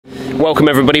Welcome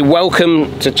everybody,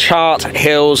 welcome to Chart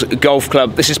Hills Golf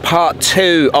Club. This is part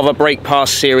 2 of a break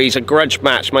pass series, a grudge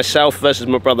match, myself versus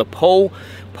my brother Paul.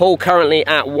 Paul currently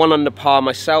at 1 under par,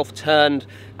 myself turned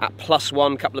at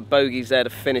 +1, couple of bogeys there to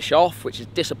finish off, which is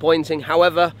disappointing.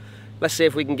 However, let's see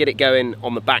if we can get it going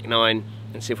on the back 9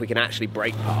 and see if we can actually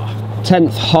break par.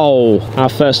 10th hole, our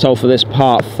first hole for this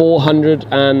part,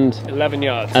 411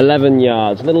 yards. 11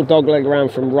 yards. Little dogleg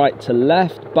around from right to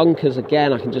left. Bunkers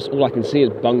again, all I can see is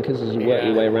bunkers as you work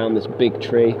your way around this big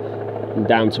tree and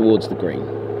down towards the green.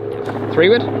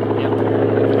 3-wood?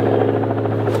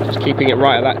 Yep. Just keeping it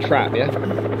right at that trap, yeah?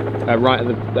 Right at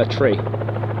the tree.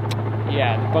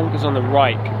 Yeah, the bunkers on the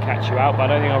right can catch you out, but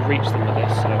I don't think I'll reach them with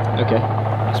this, so okay.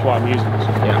 That's why I'm using this.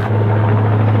 Yeah.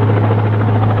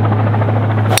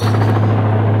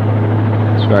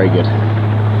 It's very good.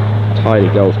 Tidy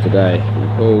golf today.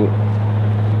 All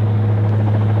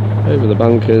over the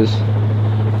bunkers.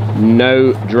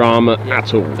 No drama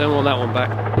at all. Don't want that one back.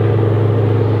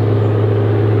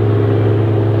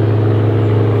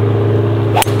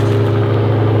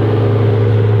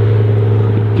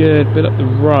 Good, bit up the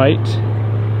right.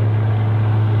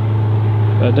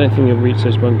 But I don't think you'll reach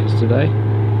those bunkers today.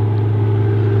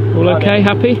 All okay,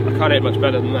 happy? I can't hit much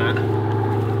better than that.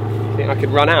 You think I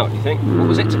could run out, do you think? What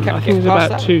was it to catch? I think it's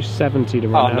about 270 to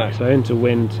run out, so into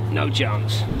wind. No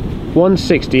chance.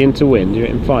 160 into wind, you're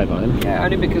hitting 5-iron. Yeah,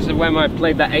 only because of when I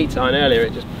played that 8-iron earlier,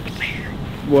 it just...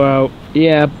 Well,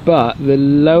 yeah, but the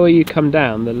lower you come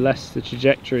down, the less the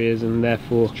trajectory is, and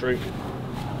therefore true.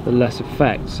 The less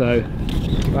effect, so...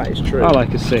 That is true. I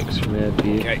like a 6 from here for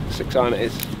you. Okay, 6-iron it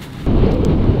is.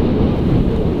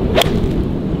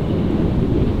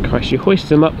 Christ, you hoist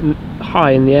them up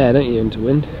high in the air, don't you, into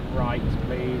wind? Right,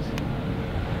 please.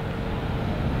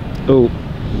 Oh,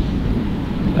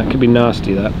 that could be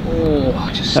nasty, that. Oh,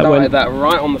 I just started that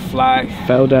right on the flag.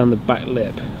 Fell down the back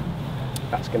lip.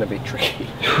 That's going to be tricky.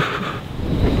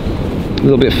 A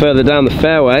little bit further down the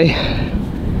fairway.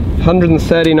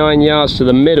 139 yards to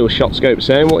the middle, shot scope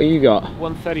saying. What have you got?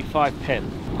 135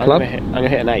 pin. Club? I'm going to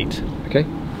hit an 8. Okay.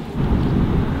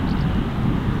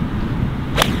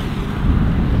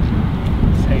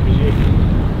 Same as you.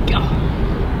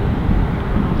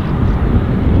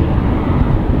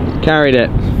 Carried it.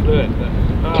 Fluid, but,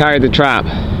 oh. Carried the trap.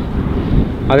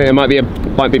 I think it might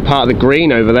be part of the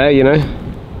green over there, you know.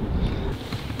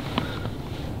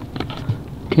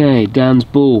 Okay, Dan's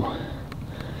ball.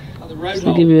 Just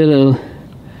to give you a little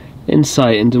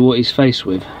insight into what he's faced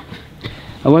with.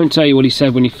 I won't tell you what he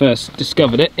said when he first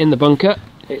discovered it in the bunker.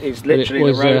 It is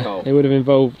literally the road hole. It would have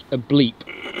involved a bleep.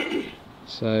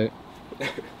 So,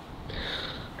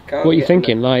 what are you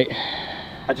thinking? Like,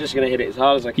 I'm just going to hit it as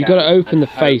hard as I can. You've got to open the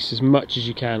face as much as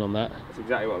you can on that. That's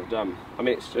exactly what I've done. I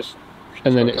mean, it's just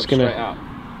and then it's going to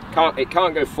it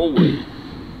can't go forward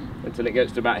until it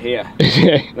gets to about here.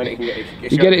 Yeah. Then it can you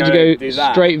get it to go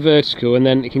straight vertical, and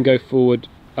then it can go forward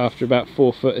after about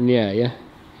 4 foot in the air. Yeah,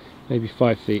 maybe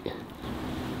 5 feet.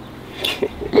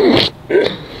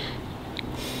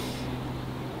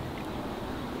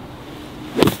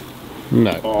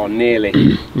 No. Oh,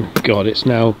 nearly. God, it's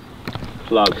now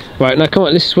plug. Right, now come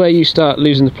on, this is where you start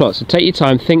losing the plot, so take your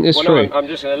time, think this through. No, I'm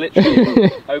just going to literally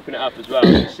open it up as well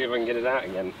and see if I can get it out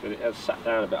again, but it has sat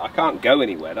down a bit. I can't go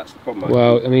anywhere, that's the problem.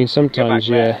 Well, I mean, sometimes,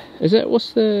 yeah. Is there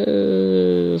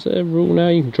a rule now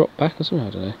you can drop back or something?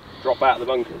 I don't know. Drop out of the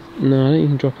bunkers? No, I don't think you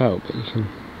can drop out, but you can...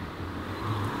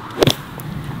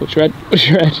 What's red? What's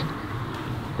red?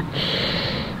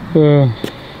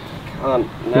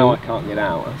 Now I can't get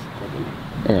out, that's the problem.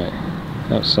 Alright,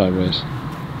 out sideways.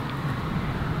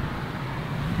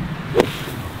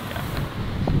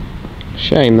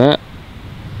 Shame that.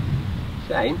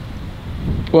 Shame?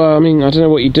 Well, I mean, I don't know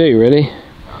what you do really.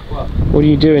 What do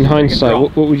you do in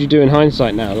hindsight? What would you do in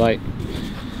hindsight now? Like,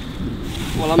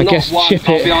 well, I'll be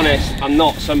honest, I'm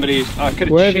not somebody who's... I could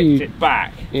have chipped it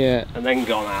back and then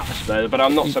gone out, I suppose, but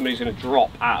I'm not somebody who's going to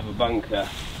drop out of a bunker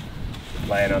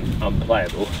playing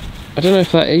unplayable. I don't know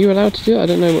if that... Are you allowed to do it? I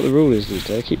don't know what the rule is these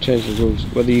days. I keep changing the rules.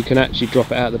 Whether you can actually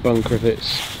drop it out of the bunker if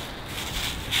it's...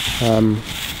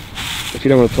 if you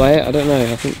don't want to play it, I don't know.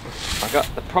 I think...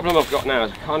 The problem I've got now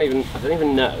is I don't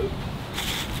even know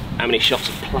how many shots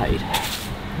I've played.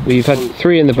 Well, you've had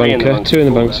 3 in the bunker, 2 in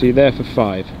the bunker, so you're there for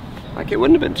 5. Like, it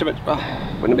wouldn't have been too much.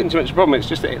 Wouldn't have been too much of a problem. It's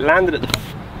just that it landed at the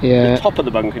top of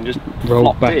the bunker and just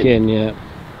rolled back in. Yeah.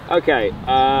 Okay,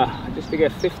 just to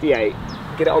get 58,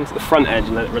 get it onto the front edge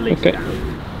and let it release down.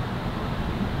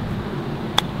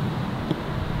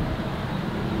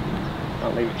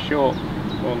 I'll leave it short.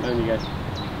 Come on, down you go.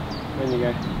 Down you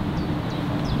go.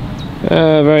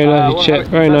 Very lovely chip.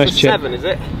 Very nice chip. 7, is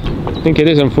it? I think it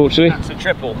is, unfortunately. That's a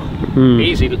triple.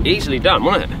 Easily done,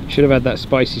 wasn't it? Should have had that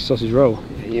spicy sausage roll.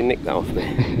 Yeah, you nicked that off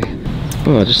me.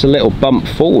 Oh, just a little bump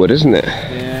forward, isn't it?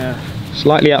 Yeah.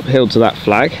 Slightly uphill to that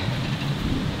flag.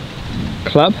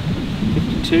 Club.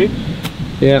 52.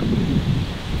 Yeah.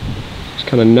 Just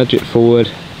kind of nudge it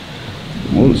forward.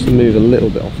 Wants to move a little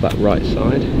bit off that right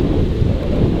side.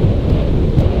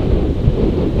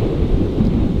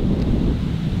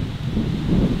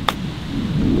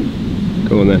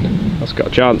 Go on then. That's got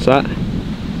a chance, that.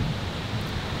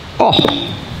 Oh!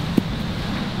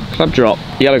 Club drop.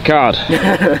 Yellow card.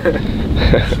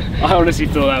 I honestly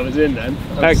thought that was in then.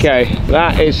 Okay,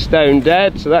 that is stone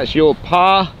dead, so that's your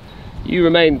par. You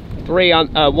remain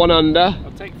 1 under.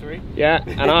 I'll take 3. Yeah,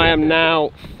 and I am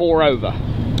now 4 over.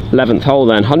 11th hole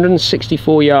then,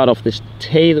 164 yard off this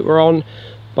tee that we're on.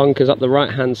 Bunkers up the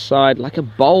right hand side, like a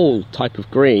bowl type of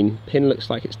green. Pin looks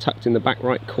like it's tucked in the back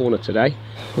right corner today.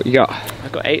 What you got?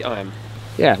 I've got 8 iron.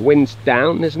 Yeah, wind's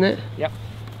down, isn't it? Yep.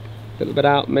 A little bit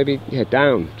out, maybe, yeah,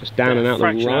 down. Just down and out the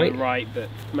right. Out the right, but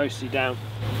mostly down.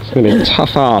 It's going to be a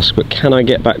tough ask, but can I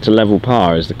get back to level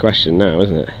par is the question now,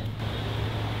 isn't it?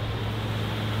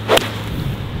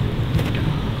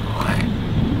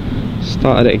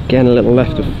 Started it again a little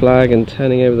left of flag and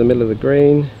turning over the middle of the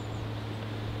green.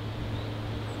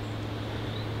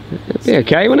 It'd be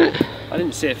okay, wouldn't it? I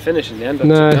didn't see it finish in the end.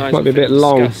 No, it might be a bit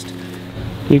long.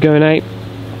 You going 8?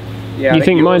 Yeah. You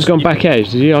think mine's gone back edge?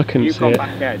 Did you? I couldn't see it. You've gone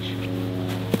back edge.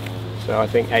 So I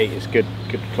think 8 is good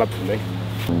club for me.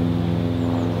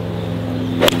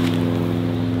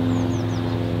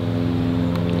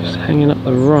 Just hanging up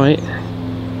the right.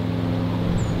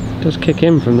 Does kick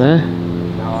in from there.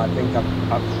 No, I think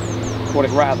I've caught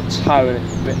it right at the toe and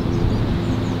it's a bit...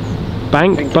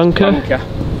 Bank? Bunker?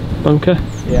 Bunker?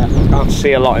 Yeah, I can't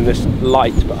see a lot in this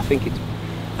light, but I think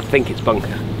it's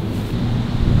bunker.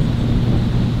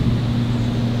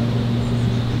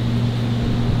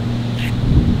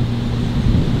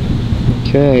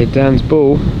 Okay, Dan's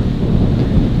ball.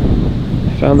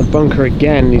 Found the bunker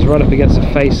again. He's right up against the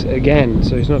face again,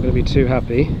 so he's not going to be too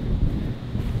happy.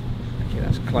 Okay,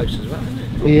 that's close as well, isn't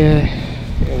it? Yeah.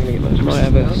 Might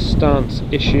have a stance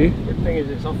issue. Good thing is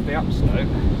it's off the upslope.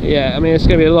 Yeah, I mean it's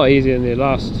going to be a lot easier than the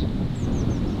last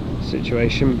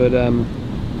situation, but a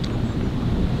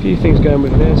few things going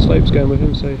with him there. Slope's going with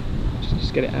him, so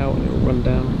just get it out and it'll run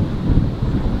down.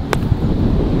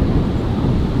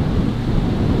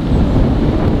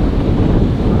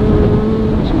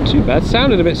 Too bad.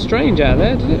 Sounded a bit strange out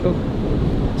there, did it?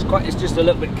 It's just a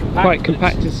little bit compacted. Quite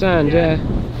compacted sand, yeah.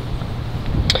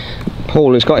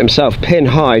 Paul has got himself pin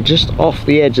high just off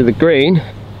the edge of the green.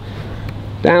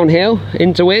 Downhill,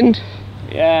 into wind.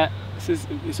 Yeah,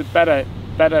 it's a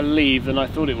better leave than I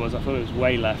thought it was. I thought it was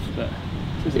way left, but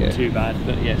this isn't too bad.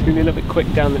 But yeah, it's going to be a little bit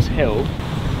quick down this hill.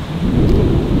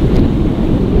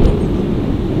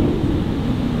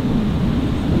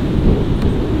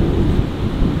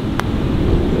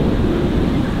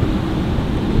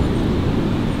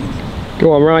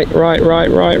 Go on, right.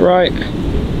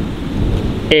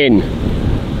 In.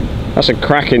 That's a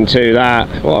cracking 2,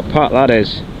 that. What a putt that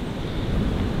is.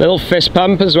 Little fist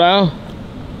pump as well.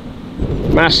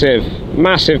 Massive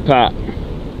putt.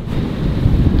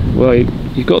 Well,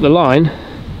 you've got the line.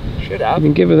 Should have. You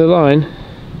can give her the line.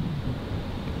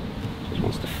 Just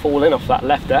wants to fall in off that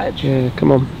left edge. Yeah,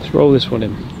 come on, let's roll this one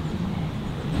in.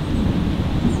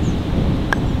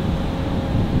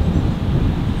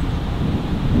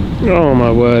 Oh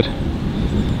my word.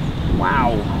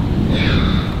 Wow.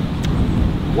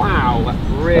 Wow, that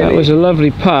really... That was a lovely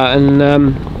putt, and that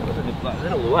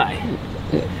was all the way.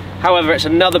 However, it's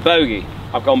another bogey.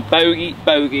 I've gone bogey,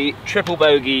 bogey, triple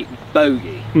bogey,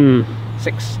 bogey.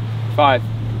 6, 5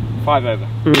 over.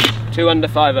 2 under,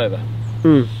 5 over.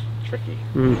 Tricky.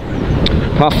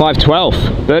 Par 5,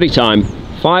 12, birdie time.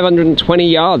 520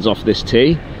 yards off this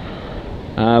tee.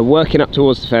 Working up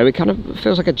towards the fairway, kind of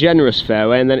feels like a generous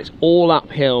fairway, and then it's all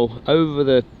uphill over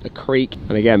the creek,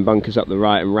 and again bunkers up the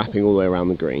right and wrapping all the way around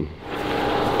the green.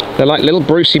 They're like little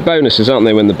Brucey bonuses, aren't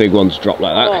they, when the big ones drop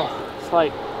like that? Oh, it's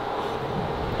like,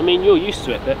 I mean, you're used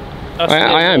to it, but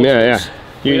I am, yeah.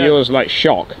 Yours like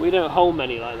shock. We don't hold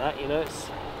many like that, you know.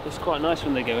 It's quite nice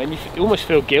when they go in. You almost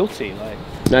feel guilty, like.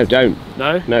 No, don't.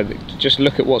 No. No, just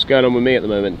look at what's going on with me at the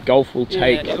moment. Golf will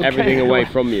take everything away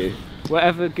from you.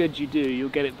 Whatever good you do, you'll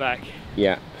get it back.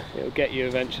 Yeah. It'll get you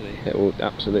eventually. It will,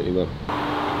 absolutely will.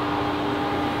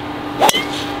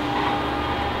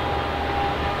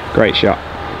 Great shot.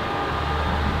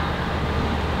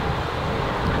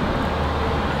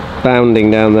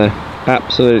 Bounding down there.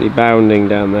 Absolutely bounding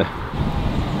down there.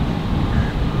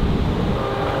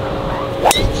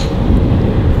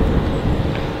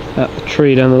 at the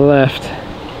tree down the left.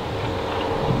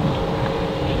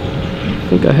 I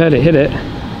think I heard it hit it.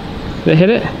 Did it hit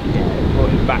it? Yeah,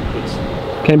 brought it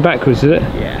backwards. Came backwards, did it?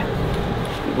 Yeah.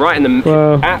 Right in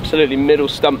the absolutely middle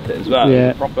stumped it as well.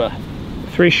 Yeah. Proper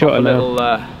three-shotter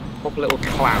now. Proper little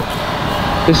clout.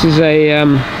 This is a,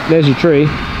 there's your tree.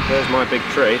 There's my big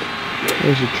tree.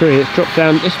 There's your tree. It's dropped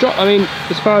down. I mean,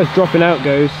 as far as dropping out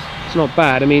goes, it's not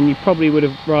bad. I mean, you probably would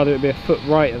have rather it be a foot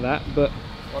right of that, but...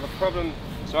 Well, the problem...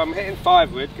 So I'm hitting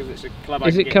 5 wood because it's a club.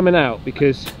 Is it coming out?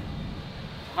 Because...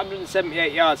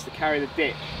 178 yards to carry the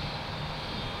ditch.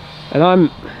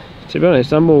 And to be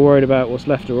honest, I'm more worried about what's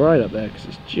left or right up there, because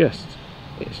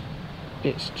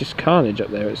it's just carnage up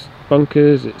there. It's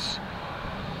bunkers,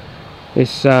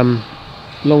 it's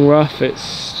long rough,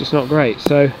 it's just not great.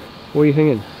 So what are you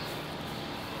thinking?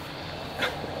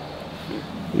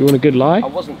 You want a good lie? I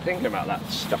wasn't thinking about that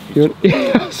stuff.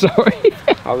 Sorry.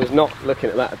 I was not looking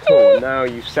at that at all. Now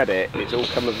you've said it, it's all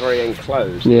coming very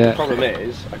enclosed. Yeah. The problem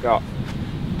is, I got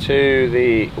to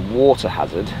the water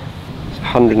hazard. It's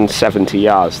 170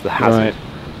 yards to the hazard.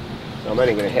 Right. So I'm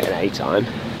only going to hit an A-time.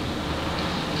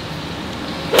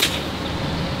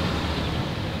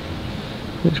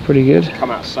 Looks pretty good. It's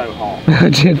come out so hot. I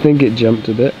did think it jumped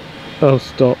a bit. Oh,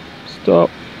 stop. Stop.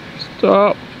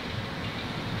 Stop.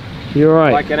 You're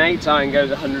right. Like an A-time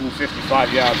goes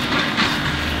 155 yards.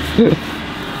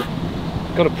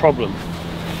 Got a problem.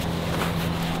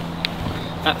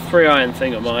 That 3-iron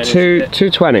thing of mine is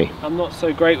 220. I'm not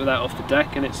so great with that off the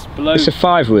deck, and it's below. It's a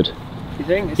 5 wood. You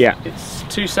think? Yeah. It's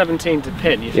 217 to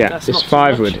pin. You think yeah, that's it's not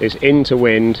 5 wood. It's into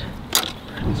wind.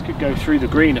 This could go through the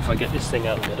green if I get this thing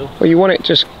out of the middle. Well, you want it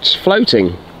just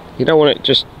floating. You don't want it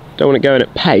going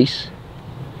at pace.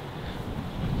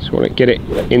 Just want to get it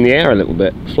in the air a little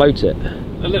bit, float it.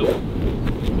 A little.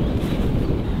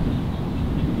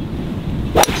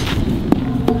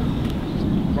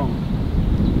 Wrong.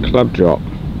 Club drop.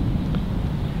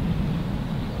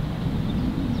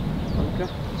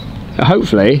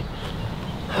 Hopefully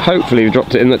we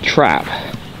dropped it in the trap.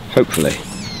 Hopefully.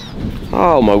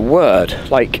 Oh my word!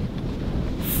 Like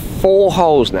 4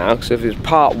 holes now. So if it's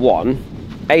part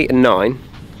 1, 8 and 9,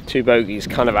 2 bogeys,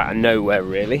 kind of out of nowhere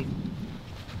really.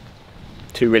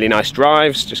 2 really nice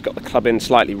drives, just got the club in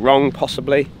slightly wrong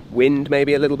possibly, wind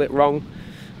maybe a little bit wrong,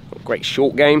 great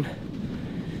short game,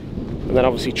 and then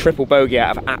obviously triple bogey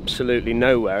out of absolutely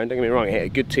nowhere. And don't get me wrong, I hit a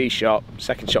good tee shot,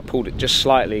 second shot pulled it just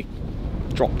slightly,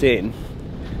 dropped in,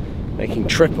 making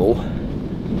triple,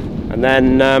 and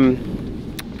then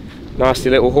nasty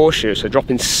little horseshoe, so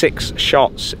dropping 6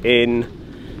 shots in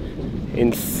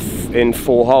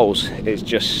 4 holes is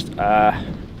just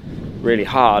really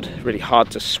hard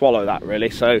to swallow that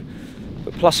really. So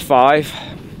but +5,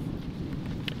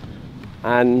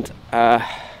 and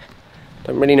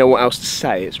don't really know what else to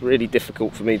say. It's really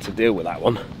difficult for me to deal with that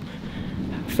one.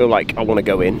 I feel like I want to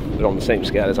go in, but on the same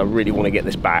scale as I really want to get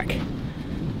this back.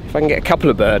 If I can get a couple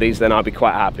of birdies, then I'll be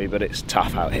quite happy, but it's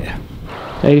tough out here.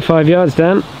 85 yards,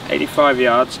 Dan. 85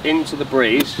 yards into the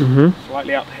breeze,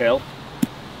 slightly uphill.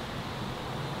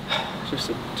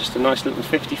 Just a nice little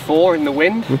 54 in the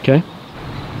wind. Okay.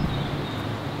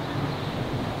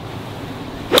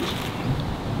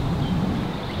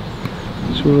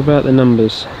 It's all about the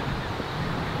numbers.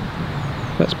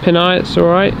 That's pin eye, it's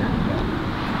alright.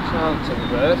 Chance of a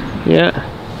bird. Yeah.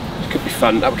 It could be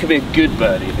fun. That could be a good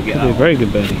birdie if we get that. Could be a very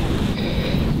good birdie.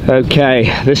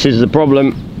 Okay, this is the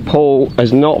problem. Paul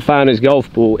has not found his golf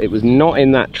ball. It was not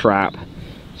in that trap.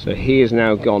 So he has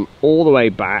now gone all the way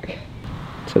back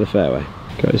to the fairway.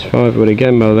 Got his 5 wood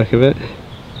again by the look of it.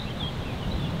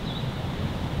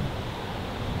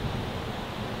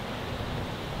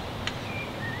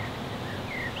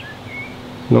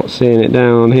 Not seeing it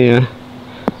down here.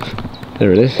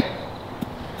 There it is.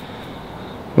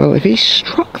 Well, if he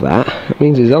struck that, that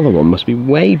means his other one must be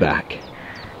way back.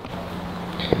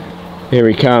 Here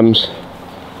he comes.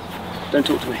 Don't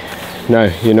talk to me.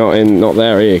 No, you're not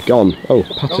there, are you? Gone. Oh,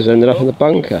 putter's ended up in the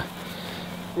bunker.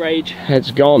 Rage.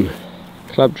 Head's gone.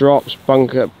 Club drops,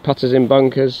 bunker, putters in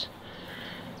bunkers.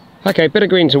 Okay, bit of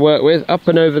green to work with, up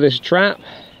and over this trap.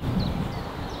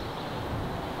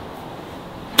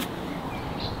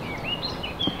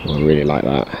 Oh, I really like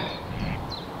that.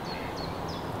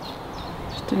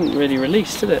 Just didn't really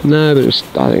release, did it? No, but I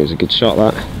think it was a good shot,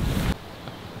 that.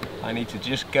 I need to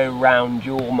just go round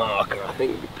your marker, I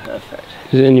think it would be perfect.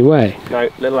 Is it in your way? No,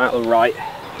 a little out of the right.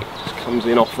 Just comes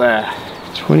in off there.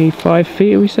 25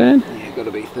 feet, are we saying? Yeah, got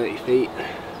to be 30 feet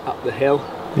up the hill.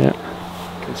 Yeah.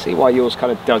 You can see why yours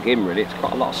kind of dug in really, it's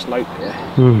got a lot of slope here.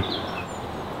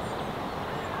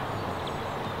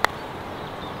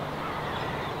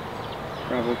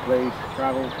 Travel please,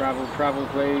 travel, travel, travel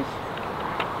please.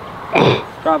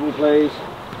 Travel please.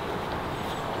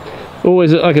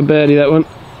 Always looked like a birdie, that one.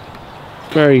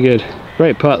 Very good.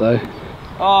 Great putt though.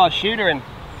 Oh, shooter in.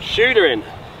 Shooter in.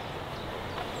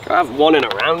 I have one in a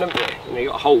round, haven't you? You know, you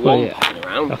got a whole one in a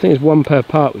round. I think it's one per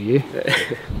part with you.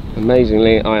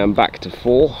 Amazingly, I am back to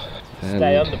 4.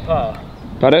 Stay under par.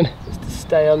 Pardon? It's to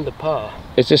stay under par.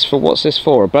 Is this for, what's this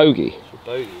for? A bogey? It's a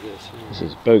bogey, this. This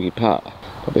is bogey putt.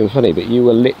 Not being funny, but you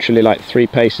were literally like 3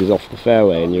 paces off the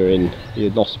fairway and you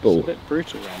lost the ball. It's a bit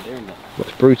brutal around here, isn't it? Well,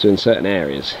 it's brutal in certain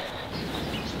areas.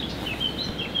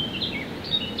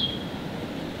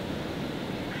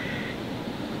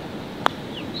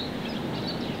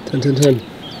 Turn.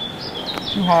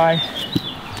 Too high.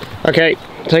 Okay,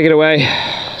 take it away.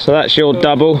 So that's your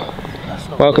double.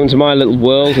 Welcome to my little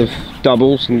world of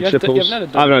doubles and triples. I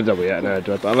haven't had a double yet, no,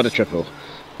 but I've had a triple,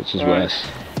 which is worse.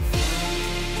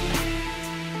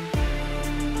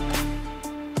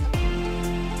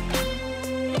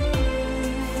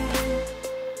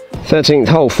 13th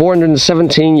hole,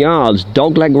 417 yards,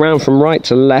 dogleg round from right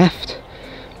to left,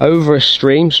 over a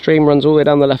stream. Stream runs all the way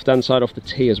down the left hand side off the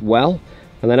tee as well,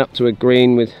 and then up to a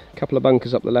green with a couple of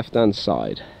bunkers up the left hand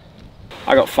side.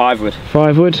 I got 5 wood.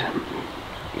 5 wood.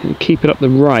 And keep it up the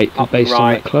right based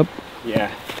on that club. Yeah.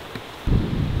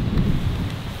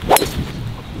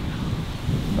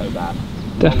 So bad.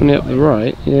 Definitely up the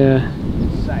right, yeah.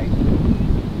 Safe.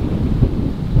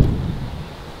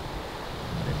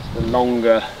 It's the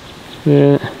longer.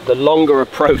 Yeah. The longer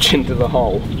approach into the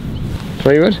hole.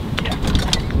 3 wood? Yeah.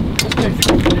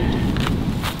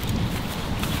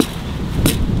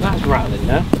 That's rattling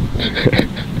now.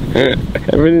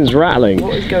 Everything's rattling.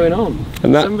 What is going on?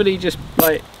 And that, somebody just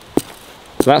like...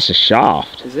 That's a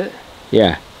shaft. Is it?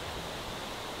 Yeah.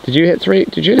 Did you hit 3?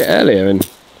 Did you hit it earlier? And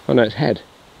oh no, it's head.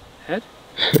 Head?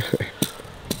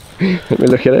 Let me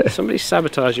look at it. Somebody's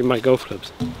sabotaging my golf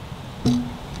clubs.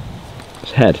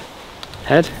 It's head.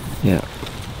 Head? Yeah.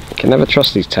 I can never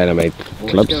trust these TaylorMade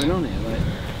clubs. What's going on here? Like...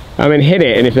 I mean, hit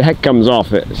it, and if the head comes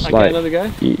off, it's like... Get another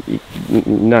go?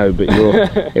 No, but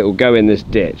it will go in this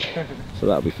ditch. So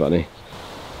that'll be funny.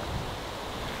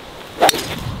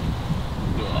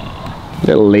 A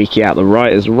little leaky out the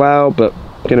right as well, but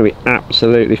going to be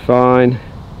absolutely fine.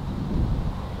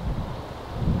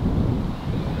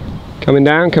 Coming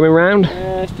down, coming round.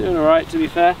 Yeah, it's doing alright to be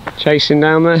fair. Chasing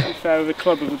down there. To be fair, with a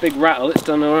club with a big rattle, it's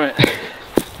done alright.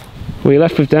 What are you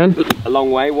left with, Dan? A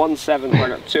long way,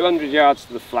 1.7, 200 yards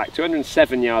to the flag,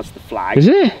 207 yards to the flag. Is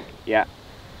it? Yeah.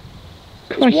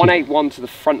 It's 181 to the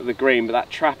front of the green, but that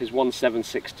trap is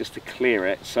 176 just to clear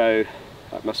it, so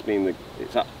that must mean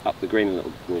it's up the green a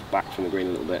little, or back from the green a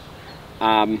little bit. So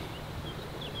I'm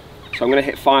going to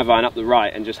hit 5-iron up the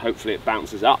right and just hopefully it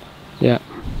bounces up. Yeah.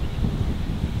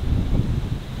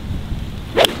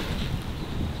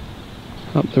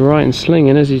 Up the right and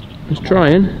slinging as he was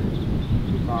trying.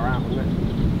 Too far out, isn't it?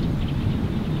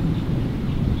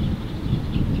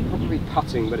 Probably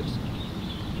putting, but it's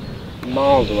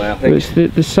miles away, I think. But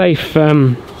it's the safe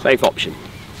safe option.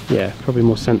 Yeah, probably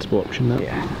more sensible option. That.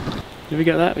 Yeah. Did we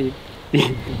get that?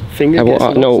 Finger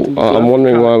no, I'm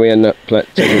wondering why we end up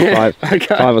taking 5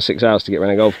 or 6 hours to get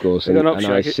around a golf course, and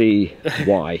I see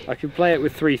why. I can play it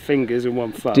with 3 fingers and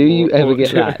 1 thumb. Do you ever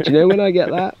get that? Do you know when I get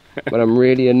that? When I'm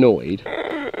really annoyed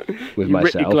with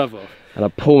myself, rip your glove off. And I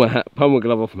pull my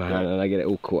glove off my hand and I get it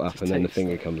all caught up, and then the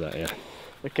finger comes out. Yeah.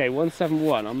 Okay,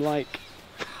 171. I'm like,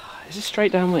 is it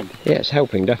straight downwind? Yeah, it's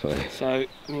helping definitely. So, I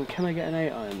mean, can I get an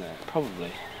 8-iron there?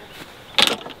 Probably.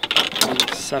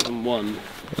 7-1.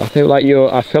 I feel like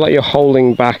you're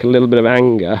holding back a little bit of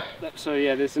anger. So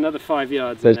yeah, there's another 5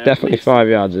 yards. There's definitely 5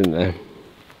 yards in there.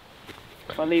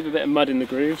 If I leave a bit of mud in the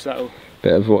grooves, that'll.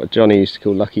 Bit of what Johnny used to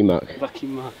call lucky muck. Lucky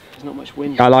muck. There's not much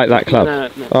wind. I like that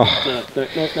club. No.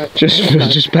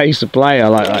 Just pace of play. I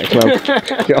like that club.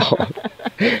 God.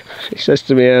 He says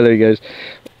to me earlier, he goes,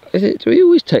 do we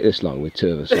always take this long with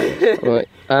 2 of us?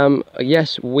 I'm like,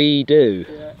 yes, we do.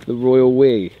 Yeah. The royal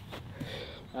we.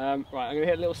 Right, I'm going to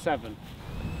hit a little 7.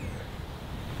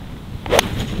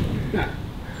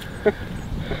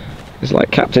 It's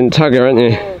like Captain Tugger, aren't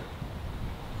you?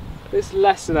 This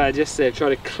lesson I just said, try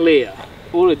to clear.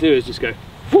 All I do is just go,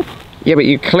 whoop. Yeah, but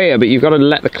you clear, but you've got to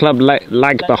let the club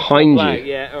lag behind you.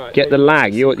 Yeah, all right. Get the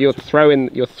lag. You're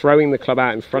throwing the club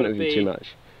out in front of you too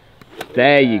much.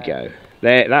 There you go.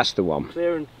 There, that's the one.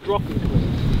 Clear and drop it.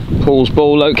 Paul's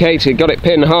ball located. Got it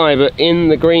pin high, but in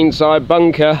the green side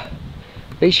bunker.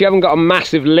 At least you haven't got a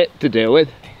massive lip to deal with.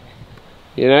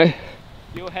 You know.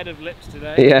 You're head of lips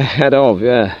today. Yeah, head of.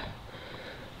 Yeah.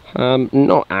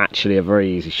 Not actually a very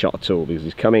easy shot at all, because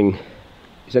he's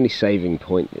only saving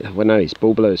point. Well, no, he's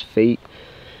ball below his feet.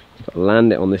 Got to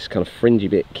land it on this kind of fringy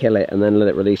bit, kill it, and then let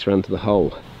it release around to the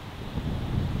hole.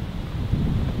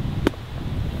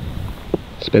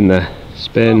 Spin there,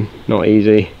 spin, not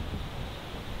easy.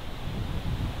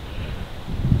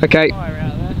 Okay,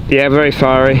 yeah, very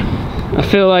fiery. I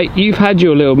feel like you've had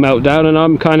your little meltdown and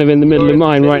I'm kind of in the middle of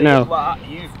mine right now. Well,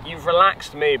 you've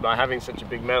relaxed me by having such a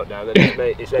big meltdown that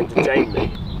it's entertained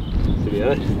me, to be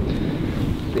honest.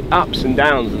 The ups and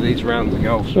downs of these rounds of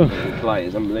golf we play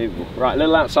is unbelievable. Right, a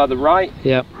little outside the right.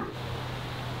 Yep.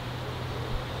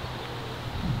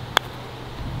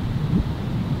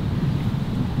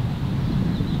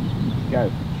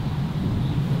 Go.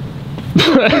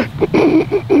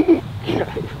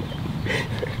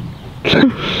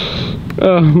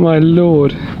 Oh my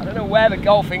lord. I don't know where the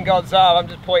golfing gods are, I'm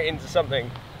just pointing to something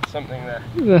there.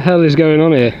 What the hell is going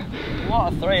on here?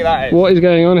 What a three that is. What is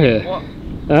going on here? What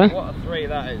a three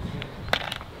that is.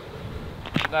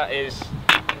 That is...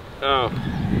 Oh.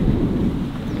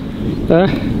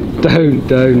 Don't.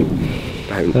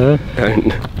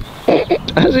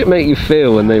 How does it make you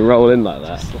feel when they roll in like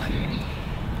that?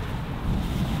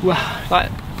 Well,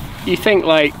 like, you think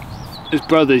like, as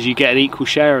brothers you get an equal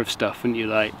share of stuff, and you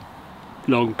like,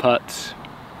 long putts,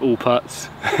 all putts,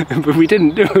 but we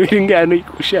didn't get an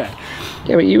equal share.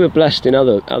 Yeah, but you were blessed in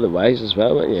other ways as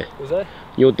well, weren't you? Was I?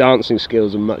 Your dancing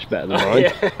skills are much better than mine.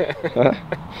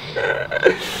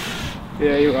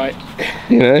 Yeah, you're right.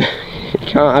 You know, you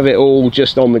can't have it all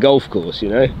just on the golf course, you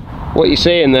know. What are you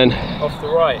seeing then? Off the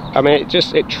right. I mean,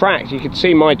 it tracked. You could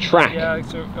see my track. Yeah,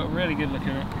 I've got a really good look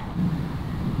at it.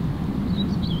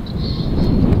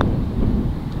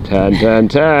 Turn.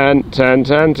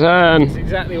 That's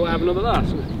exactly what happened on the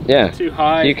last one. Yeah. Too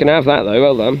high. You can have that though,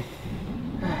 well done.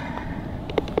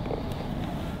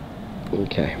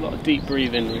 Okay. A lot of deep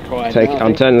breathing required.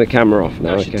 I'm turning the camera off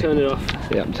now. I should turn it off.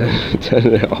 Yeah, I'm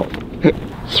turning it off.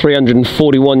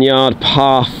 341 yard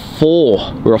par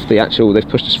 4. We're off the actual, they've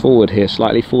pushed us forward here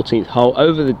slightly, 14th hole,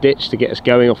 over the ditch to get us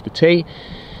going off the tee.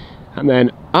 And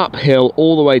then uphill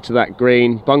all the way to that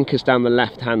green, bunkers down the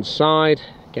left hand side.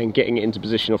 Again, getting it into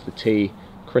position off the tee,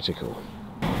 critical.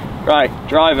 Right,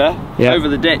 driver, over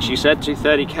the ditch you said,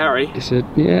 230 carry. It's a,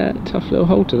 yeah, tough little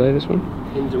hole today, this one.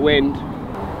 Into wind.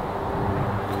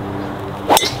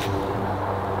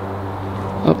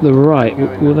 Up the right,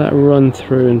 will that run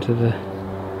through into the...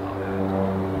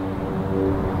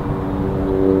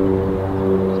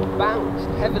 It's bounced,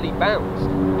 heavily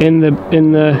bounced. In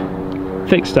the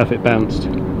thick stuff it bounced.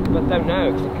 But don't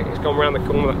know, because it's gone around the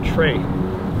corner of that tree.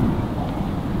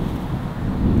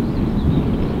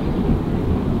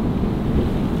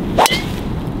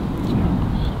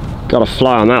 Got a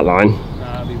fly on that line.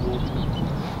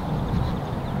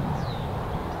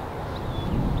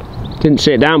 Didn't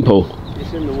sit down, Paul.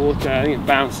 It's in the water. I think it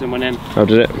bounced and went in. Oh,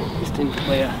 did it? Just didn't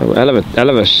clear. Oh, hell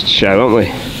of a show, aren't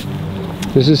we?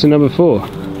 Is this a number 4?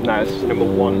 No, this is number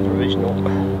 1 provisional.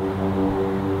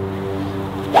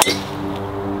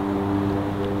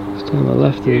 It's down the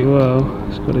left as well.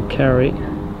 It's got a carry.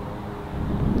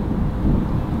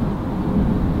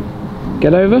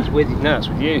 Get over? It's with you. No, it's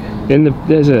with you. In the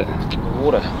desert. It's in the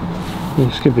water.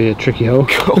 This could be a tricky hole.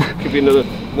 Could be another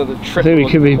trip. I think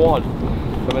we could be quad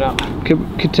coming up.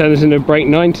 Could turn this into break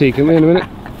 90, can we, in a minute?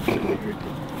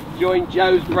 Join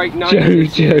Joe's break 90.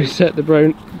 Joe set the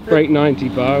break 90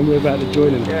 bar and we're about to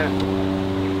join him. Yeah.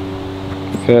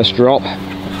 First drop.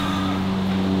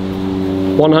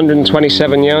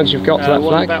 127 yards you've got to that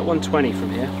flag? About 120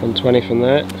 from here. 120 from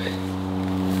there.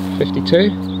 52?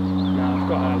 No, I've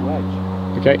got a wedge.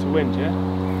 Okay. To wind, yeah?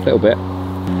 A little bit.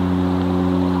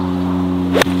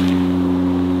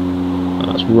 Oh,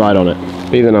 that's right on it.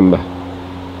 Be the number.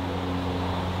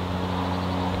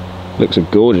 Looks a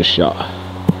gorgeous shot.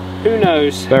 Who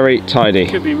knows? Very tidy.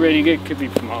 Could be really good, could be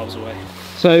from miles away.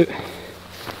 So,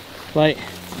 like,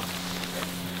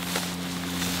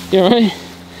 you alright?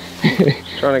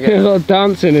 Trying to get a lot of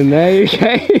dancing in there,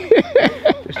 okay?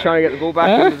 Just trying to get the ball back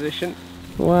in position.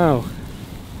 Wow.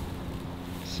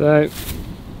 So,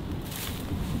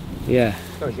 yeah.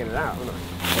 Got to get it out, haven't I?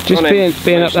 Just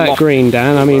being up that green,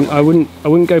 Dan. I mean, I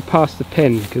wouldn't go past the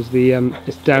pin because the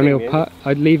it's downhill putt.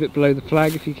 I'd leave it below the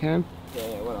flag if you can.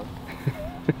 Yeah, well.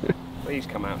 Please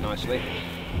come out nicely.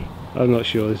 I'm not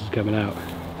sure this is coming out.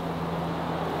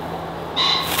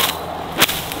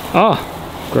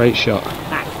 Oh, great shot.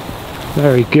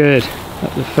 Very good.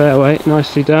 Up the fairway,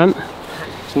 nicely done.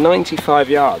 It's 95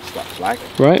 yards, that flag.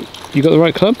 Right, you got the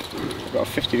right club? I've got a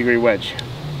 50-degree wedge.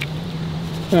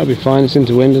 That'll be fine, it's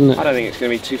into wind, isn't it? I don't think it's going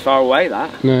to be too far away,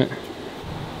 that. No.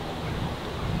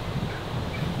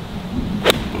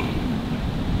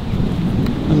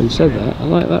 Having said that, I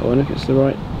like that one if it's the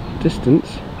right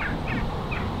distance.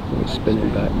 It's spinning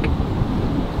back.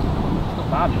 It's not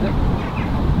bad, is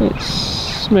it?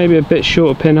 It's maybe a bit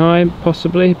short of pin high,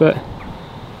 possibly, but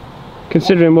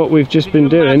considering what we've just been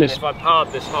doing, it's... if I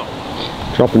parred this hole?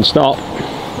 Drop and stop.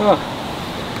 Oh.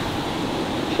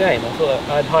 Shame, I thought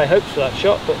I had high hopes for that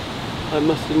shot, but I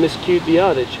must have miscued the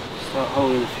yardage. Start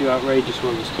holding a few outrageous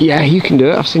ones. Yeah, you can do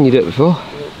it. I've seen you do it before.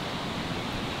 Yeah.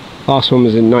 Last one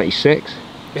was in '96.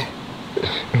 Yeah.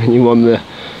 And you won the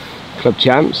club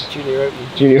champs. Junior Open.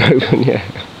 Junior Open, yeah.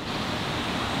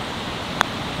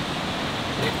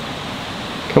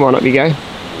 Come on, up you go.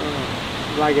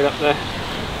 Lag it up there.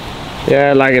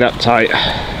 Yeah, lag it up tight.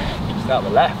 Just out the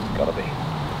left, gotta be.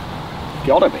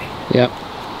 Gotta be. Yep.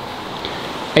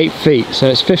 8 feet, so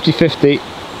it's 50-50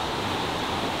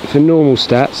 for normal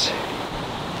stats.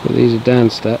 But these are Dan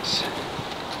stats.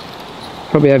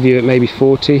 Probably have you at maybe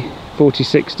 40,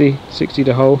 60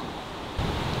 to hole.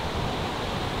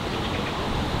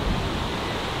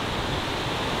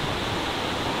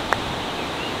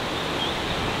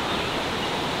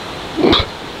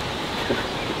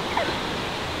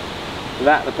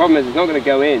 The problem is it's not going to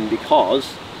go in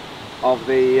because of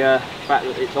the fact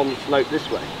that it's on the slope this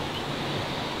way.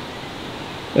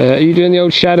 Are you doing the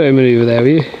old shadow manoeuvre there, were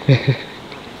you?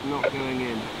 It's not going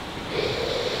in.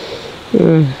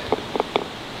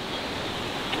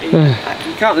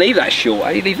 You can't leave that short.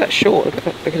 How do you leave that short?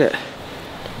 Look at it.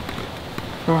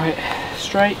 Right,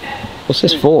 straight. What's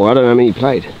this for? I don't know how many you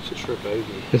played. This is for a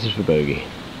bogey. This is for bogey.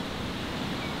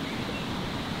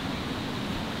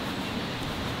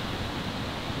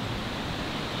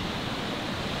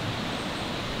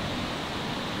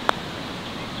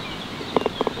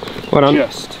 Well done.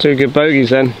 Just. 2 good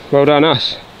bogeys then. Well done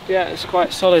us. Yeah, it's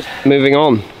quite solid. Moving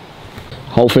on.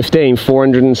 Hole 15,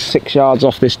 406 yards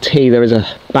off this tee. There is a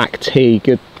back tee,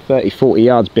 good 30-40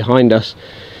 yards behind us.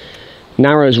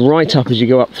 Narrows right up as you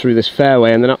go up through this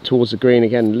fairway and then up towards the green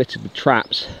again, littered with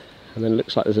traps. And then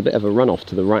looks like there's a bit of a runoff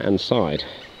to the right hand side.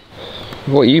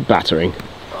 What are you battering?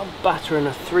 I'm battering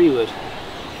a 3-wood.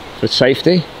 For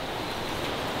safety?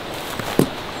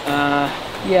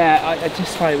 Yeah, I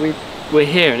just find we're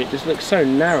here and it just looks so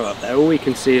narrow up there. All we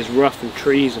can see is rough and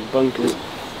trees and bunkers.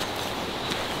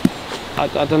 I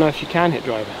don't know if you can hit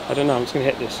driver. I don't know. I'm just going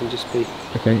to hit this and just be...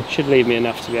 Okay. Should leave me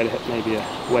enough to be able to hit maybe a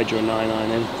wedge or a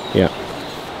 9-iron in. Yeah.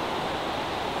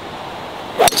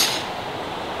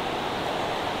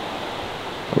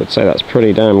 I would say that's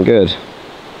pretty damn good.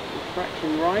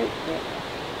 Fraction right. But...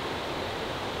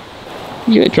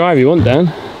 You can hit drive you want,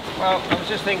 Dan. Well, I was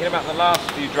just thinking about the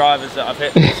last few drivers that I've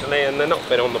hit recently and they're not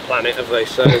been on the planet, have they?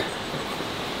 So,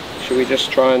 should we just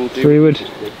try and do... 3-wood.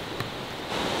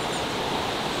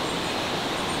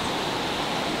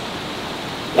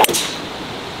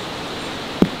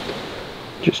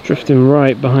 Just drifting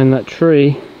right behind that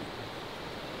tree.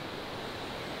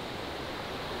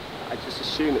 I just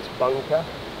assume it's bunker.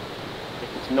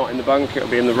 If it's not in the bunker, it'll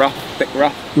be in the rough, thick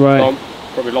rough. Right. Bomb.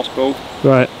 Probably lost ball.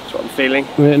 Right. That's what I'm feeling.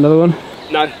 We hit another one?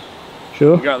 No.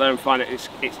 Sure? You go out there and find it.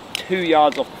 It's 2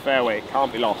 yards off the fairway. It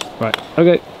can't be lost. Right.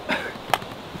 Okay.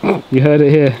 You heard it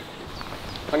here.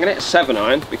 I'm going to hit a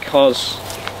 7-iron because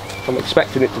I'm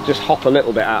expecting it to just hop a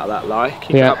little bit out of that lie.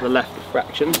 Keep it up the left a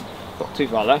fraction. Not too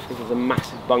far left because there's a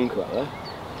massive bunker up there.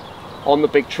 On the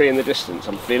big tree in the distance,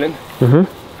 I'm feeling.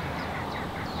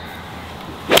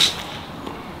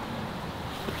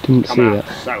 Didn't see that.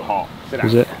 So hot.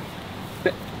 Is it?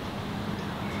 It's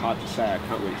hard to say, I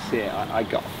can't really see it. I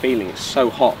got a feeling it's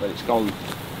so hot that it's gone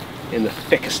in the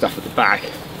thicker stuff at the back.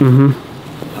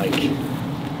 Like,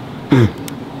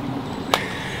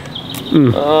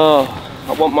 oh,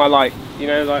 I want my, like, you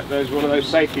know, like one of those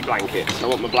safety blankets. I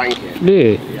want my blanket.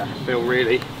 Yeah, I feel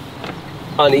really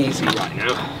uneasy right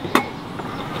now.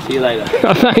 See you later.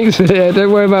 Oh, thanks. Yeah,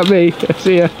 don't worry about me.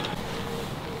 See ya.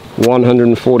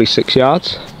 146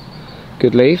 yards.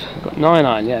 Good leave. Got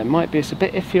 9-iron. Yeah, it might be. It's a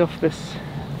bit iffy off this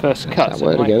first cut. That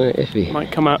word again, isn't it? Iffy.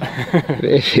 Might come out. A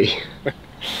bit iffy.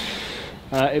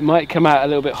 It might come out a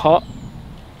little bit hot,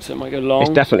 so it might go long.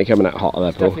 It's definitely coming out hot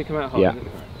there, Paul. Definitely coming out hot. Yeah.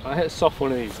 I hit a soft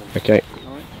one of these. Then. Okay.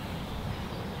 Alright.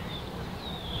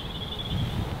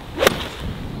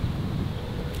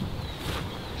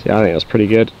 See, I think that's pretty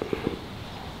good.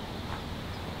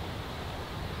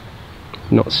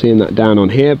 Not seeing that down on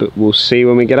here, but we'll see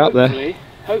when we get up there.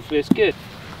 Hopefully it's good.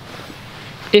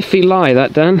 Iffy lie,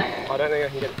 that, Dan. I don't think I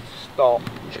can get it to stop.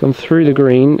 It's gone through the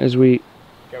green as we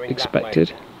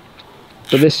expected.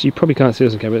 But this, you probably can't see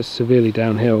this on camera, it's severely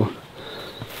downhill.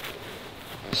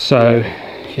 So,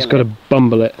 he's got to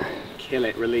bumble it. Kill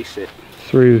it, release it.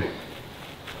 Through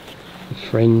the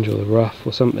fringe or the rough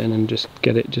or something and just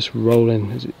get it just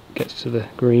rolling as it gets to the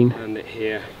green. And it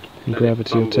here. And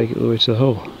gravity will take it all the way to the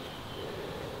hole.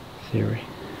 theory.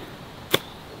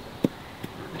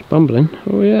 It's bumbling.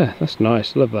 Oh yeah, that's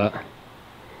nice. Love that.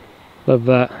 Love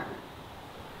that.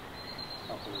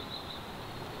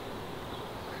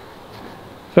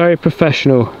 Very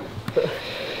professional.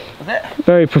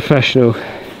 Very professional.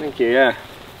 Thank you, yeah.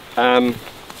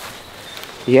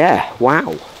 Yeah,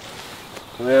 wow.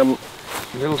 I am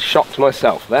a little shocked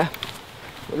myself there.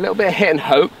 A little bit of hit and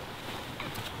hope.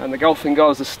 And the golfing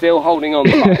gods are still holding on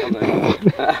tight,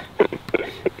 aren't they?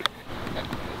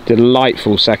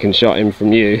 Delightful second shot in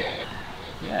from you.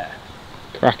 Yeah.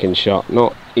 Cracking shot,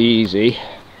 not easy.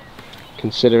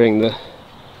 Considering the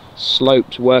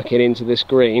slopes working into this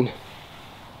green.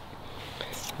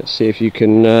 Let's see if you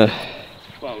can well,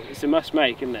 it's a must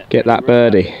make, isn't it? Get that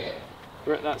birdie.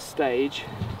 We're at that stage.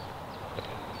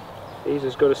 These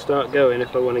has got to start going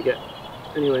if I want to get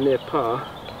anywhere near par.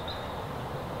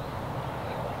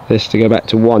 This to go back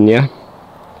to 1, yeah?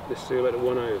 This to go back to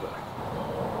 1 over.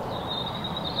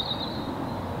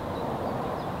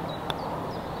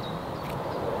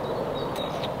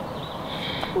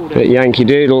 Bit Yankee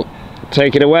Doodle,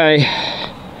 take it away.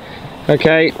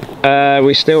 Okay,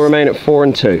 we still remain at 4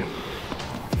 and 2.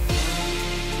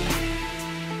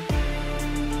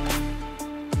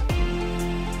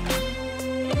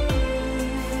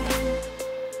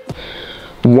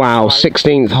 Wow,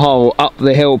 16th hole, up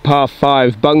the hill, par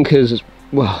 5, bunkers,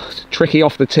 well, tricky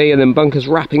off the tee, and then bunkers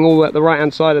wrapping all at the right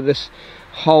hand side of this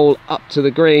hole up to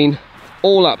the green,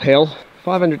 all uphill,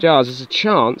 500 yards, there's a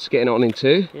chance getting on in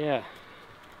 2. Yeah.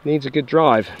 Needs a good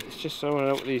drive. It's just so I don't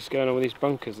know what's going on with these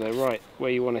bunkers, they're right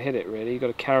where you want to hit it really, you've got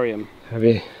to carry them. Have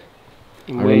you?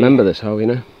 I remember this hole, you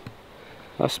know.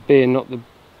 Us being not the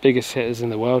biggest hitters in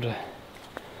the world.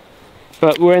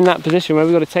 But we're in that position where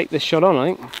we've got to take this shot on,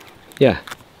 I think. Yeah.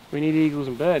 We need eagles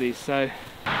and birdies, so...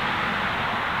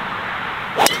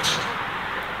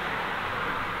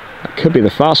 That could be the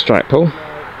fast strike, Paul. No,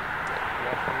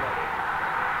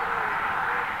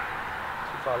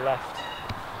 too far left.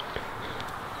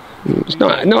 It's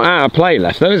not out of play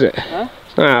left though, is it? Huh?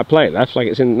 It's not out of play left, like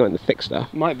it's not in the thick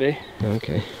stuff. Might be.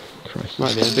 Okay. Christ.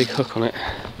 Might be a big hook on it.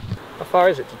 How far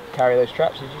is it to carry those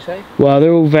traps, did you say? Well,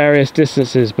 they're all various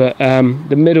distances, but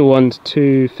the middle one's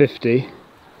 250.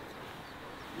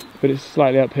 But it's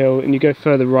slightly uphill, and you go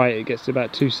further right, it gets to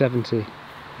about 270.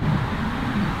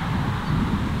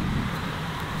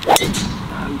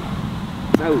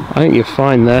 No. I think you're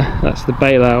fine there. That's the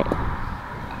bailout.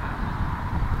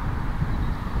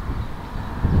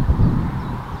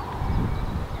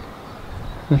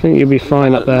 I think you'll be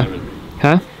fine up there.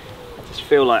 Huh? I just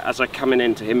feel like as I come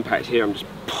into impact here, I'm just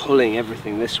pulling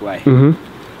everything this way. Mm-hmm.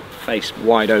 Face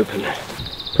wide open.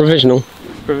 Provisional.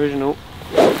 Provisional.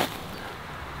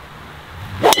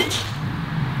 I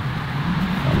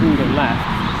think go left,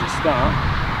 which is the start.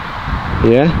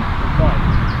 Yeah?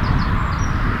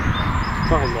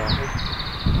 Fine there, I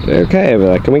think. They're okay over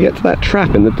there. Can we get to that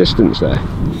trap in the distance there?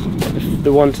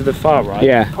 The one to the far right?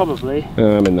 Yeah. Probably.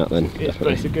 I'm in that then.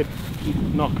 But it's a good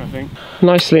knock, I think.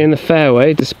 Nicely in the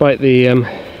fairway, despite the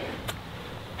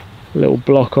little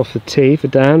block off the tee for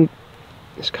Dan.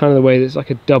 It's kind of the way that it's like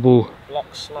a double...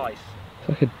 Block slice. It's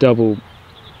like a double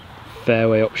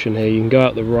fairway option here. You can go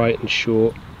out the right and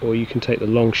short, or you can take the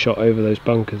long shot over those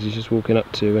bunkers he's just walking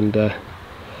up to, and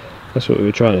that's what we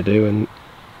were trying to do. And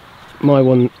my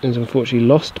one is unfortunately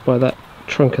lost by that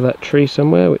trunk of that tree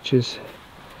somewhere, which is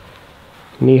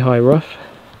knee-high rough.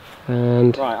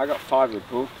 And right, I got 5 with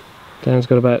Paul. Dan's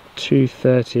got about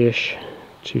 230-ish,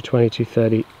 220,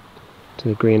 230 to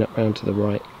the green up round to the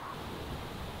right.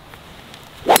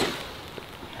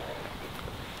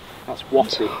 That's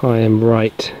wafty. I am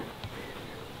right.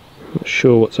 Not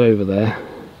sure what's over there.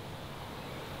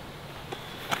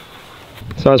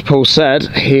 So as Paul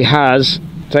said, he has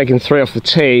taken 3 off the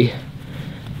tee,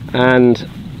 and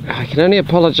I can only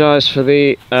apologise for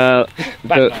the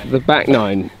back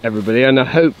nine, everybody, and I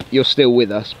hope you're still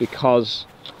with us, because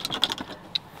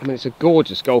I mean it's a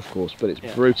gorgeous golf course, but it's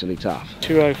brutally tough.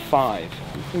 205.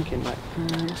 I'm thinking like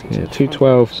yeah,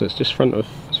 212, so it's just front of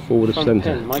forward of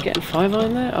centre. Am I getting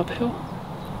 5-iron there uphill?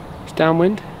 It's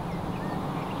downwind.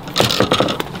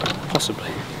 Possibly.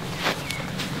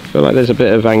 I feel like there's a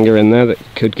bit of anger in there that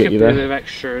could get you there. A bit of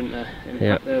extra in there,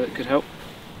 there that could help.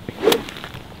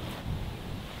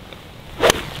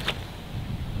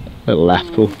 Little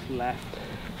left, Paul. Left.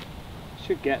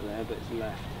 Should get there, but it's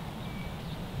left.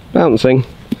 Bouncing.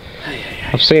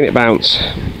 I've seen it bounce.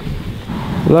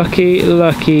 Lucky,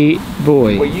 lucky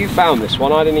boy. Well, you found this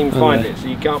one. I didn't even find it, so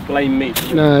you can't blame me.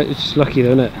 No, it's just lucky, though,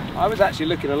 isn't it? I was actually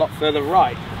looking a lot further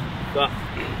right, but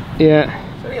yeah.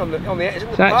 it's only on the edge of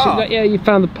the path. Actually, yeah, you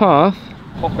found the path.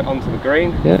 Pop it onto the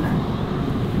green. Yeah.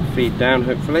 Feed down,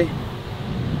 hopefully.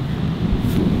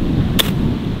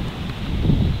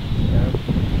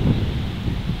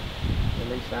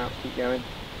 Keep going.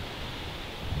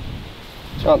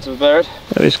 Chance of a bird.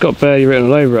 Oh, it's got birdie written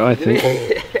all over it, I think.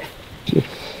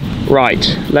 Right,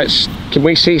 can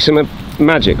we see some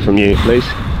magic from you, please?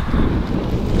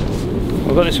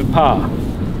 I've got this for par.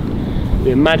 It'd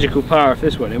be a magical par if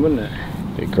this went in, wouldn't it?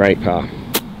 Be a great par.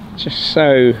 Just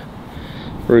so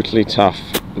brutally tough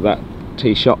with that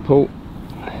tee shot, Paul.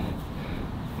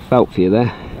 Felt for you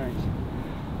there. Thanks.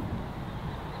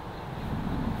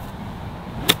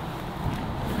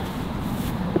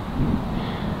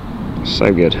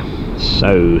 So good.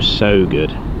 So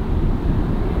good.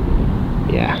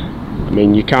 Yeah. I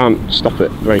mean, you can't stop it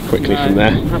very quickly from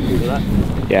there. I'm happy with that.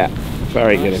 Yeah,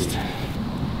 very good.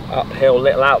 Uphill,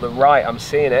 little out the right, I'm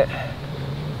seeing it.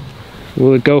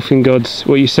 Well, the golfing gods,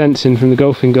 what are you sensing from the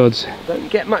golfing gods? Don't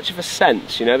get much of a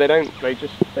sense, you know, they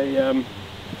just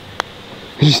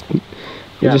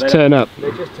turn up.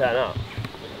 They just turn up.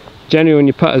 Generally when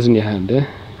your putter's in your hand, yeah?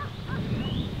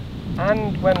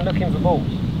 And when looking for balls.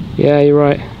 Yeah, you're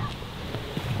right.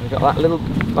 We've got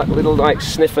that little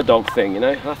sniffer dog thing, you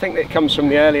know. I think it comes from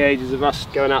the early ages of us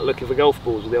going out looking for golf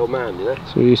balls with the old man, you know.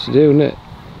 That's what we used to do, wasn't it?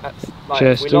 That's like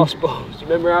if we lost balls. Do you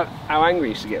remember how angry we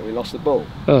used to get when we lost the ball?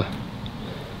 Oh.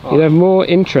 You'd have more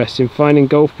interest in finding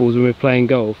golf balls when we were playing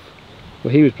golf,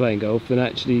 well, he was playing golf, than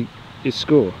actually his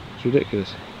score. It's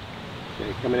ridiculous.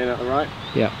 Okay, coming in at the right?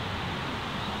 Yeah.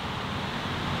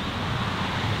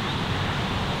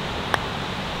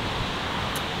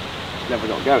 Never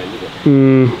got going, did it?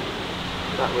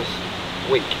 That was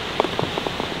weak.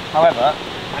 However,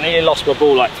 I nearly lost my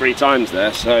ball like 3 times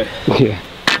there, so yeah.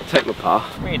 Take my par.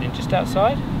 Reading just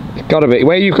outside? It's gotta be.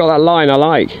 Where you've got that line, I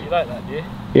like. You like that, do you?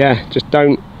 Yeah, just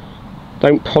don't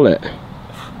pull it.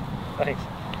 Thanks.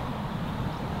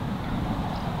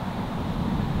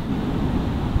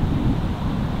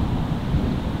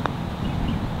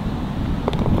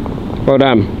 Well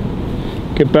done.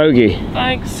 Good bogey.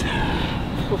 Thanks.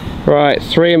 Right,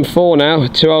 3 and 4 now.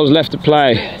 2 holes left to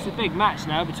play. It's a big match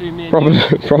now between me and you.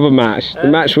 Proper match. The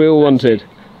match we all wanted.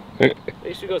 At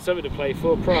least we've got something to play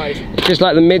for, pride. Just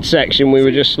like the midsection, we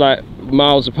were just like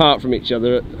miles apart from each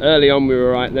other. Early on we were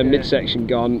right, then midsection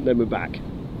gone, then we're back.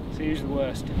 So who's the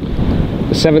worst?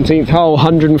 The 17th hole,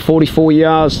 144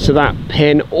 yards to that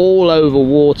pin, all over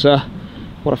water.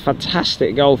 What a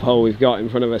fantastic golf hole we've got in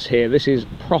front of us here. This is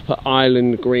proper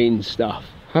island green stuff.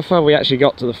 How far have we actually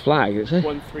got to the flag, is it?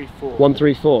 134.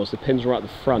 134, so the pin's right at the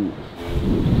front.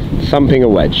 Thumping a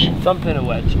wedge. Thumping a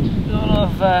wedge. There's a lot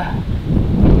of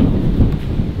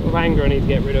anger I need to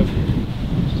get rid of.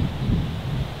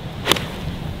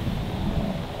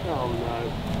 Oh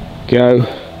no. Go.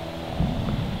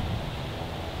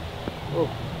 Oh.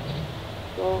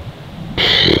 Oh.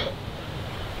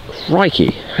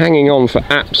 Crikey, hanging on for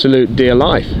absolute dear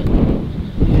life.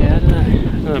 Yeah, I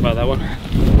don't know about that one.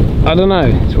 I don't know,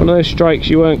 it's one of those strikes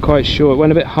you weren't quite sure. It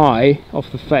went a bit high off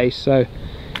the face, so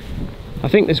I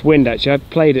think this wind actually, I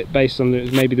played it based on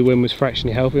maybe the wind was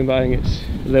fractionally helping, but I think it's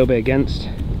a little bit against.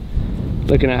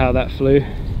 Looking at how that flew.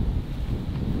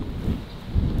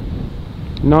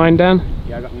 9 down?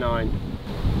 Yeah, I got 9.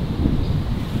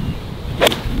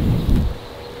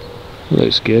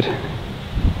 Looks good.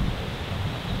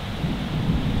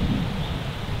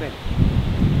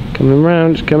 Coming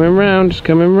round, it's coming round, it's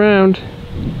coming round.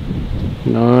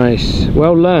 Nice.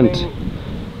 Well learnt.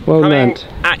 Well learnt.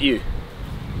 At you.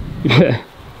 Yeah.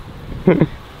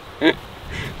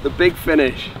 The big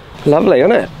finish. Lovely,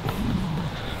 isn't it?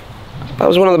 That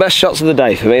was one of the best shots of the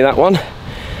day for me, that one.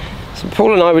 So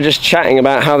Paul and I were just chatting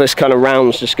about how this kind of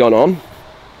round's just gone on.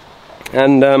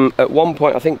 And at one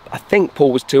point, I think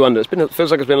Paul was 2 under. It feels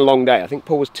like it's been a long day. I think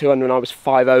Paul was 2 under and I was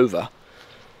 5 over.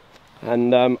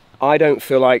 And I don't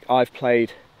feel like I've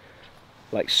played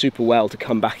like super well to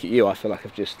come back at you. I feel like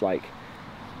I've just like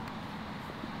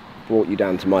brought you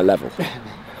down to my level.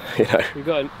 You know. We've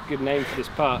got a good name for this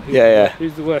part.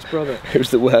 Who's the worst brother?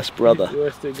 Who's the worst brother? Who's the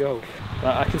worst at golf?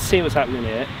 Like, I can see what's happening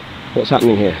here. What's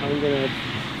happening here? I'm gonna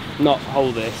not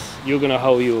hold this. You're gonna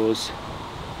hold yours.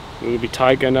 We're gonna be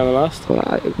tied going down the last. Well,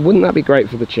 wouldn't that be great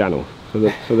for the channel? For the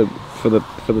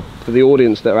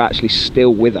audience that are actually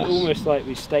still with us. Almost like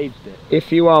we staged it.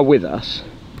 If you are with us,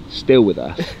 still with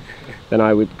us, then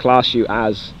I would class you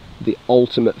as the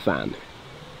ultimate fan.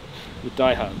 The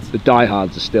diehards. The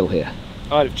diehards are still here.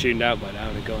 I'd have tuned out by now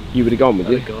and have gone. You would have gone, would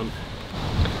you? I'd have gone.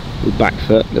 Little back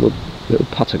foot, little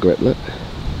putter grip, look.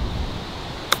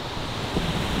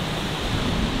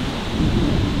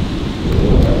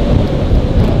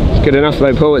 It's good enough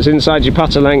though, Paul. It's inside your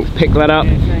putter length. Pick that up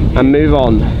and move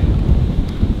on.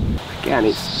 Again,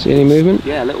 it's... See any movement?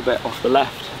 Yeah, a little bit off the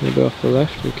left. A little bit off the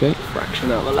left, okay.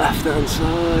 Fraction out the left hand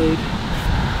side.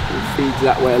 It feeds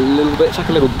that way a little bit. It's like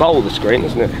a little bowl, this green,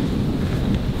 isn't it?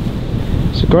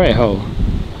 It's a great hole.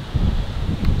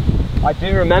 I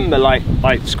do remember like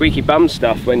squeaky bum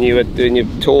stuff when you were doing your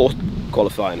tour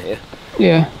qualifying here.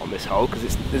 Yeah. On this hole,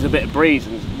 because there's a bit of breeze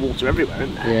and there's water everywhere,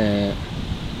 isn't there? Yeah.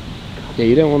 Yeah,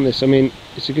 you don't want this. I mean,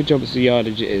 it's a good job it's the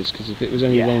yardage it is, because if it was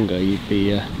any longer, you'd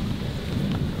be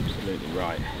absolutely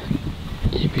right.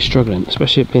 You'd be struggling,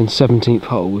 especially it being 17th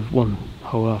hole with one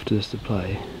hole after this to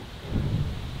play.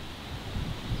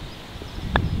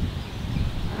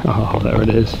 Oh, there it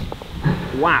is.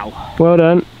 Wow. Well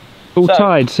done. All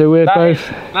tied, so we're both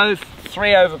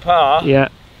 3 over par. Yeah.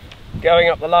 Going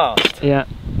up the last. Yeah.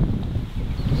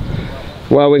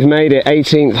 Well, we've made it.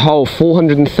 18th hole,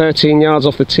 413 yards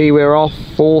off the tee. We're off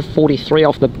 443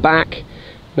 off the back.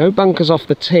 No bunkers off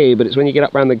the tee, but it's when you get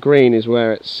up around the green is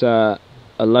where it's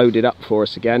loaded up for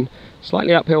us again.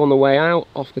 Slightly uphill on the way out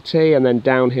off the tee, and then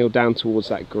downhill down towards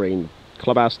that green.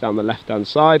 Clubhouse down the left-hand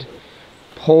side.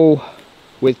 Paul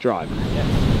with driver.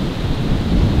 Yes.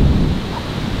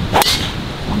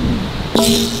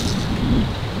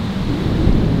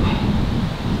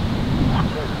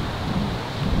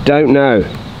 Don't know.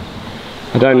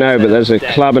 I don't know, but there's a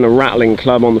club and a rattling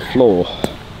club on the floor.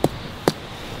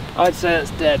 I'd say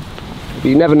it's dead. But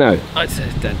you never know. I'd say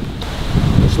it's dead.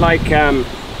 It's like, I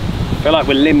feel like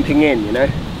we're limping in, you know?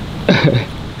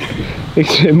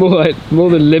 It's more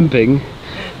than limping.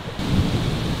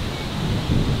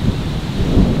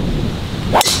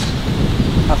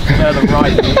 Have to further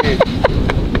right than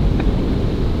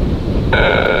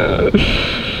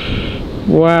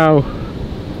you. Wow.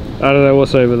 I don't know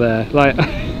what's over there. Like,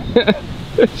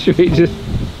 should we just...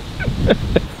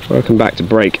 Welcome back to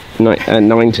break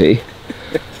 90. This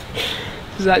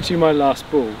is actually my last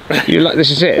ball. This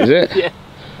is it, is it? Yeah.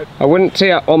 I wouldn't tee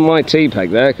up on my tee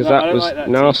peg there, because that was like that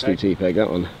nasty tee peg,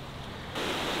 that one.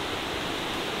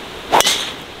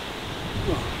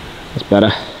 That's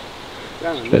better.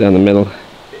 Bit down the middle.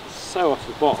 It's so off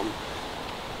the bottom.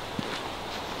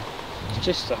 It's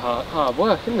just a hard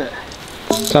work, isn't it?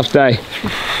 Tough day.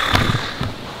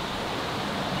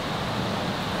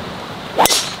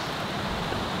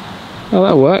 Oh,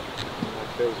 that'll work. It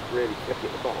feels really flicky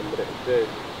at the bottom, but it'll do.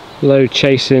 Low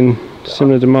chasing,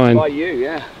 similar to mine. By you,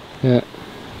 yeah. Yeah.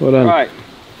 Well done. Right,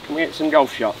 can we get some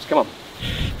golf shots? Come on.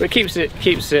 But it keeps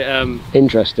it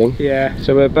interesting. Yeah.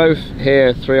 So we're both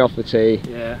here, 3 off the tee.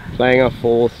 Yeah. Playing our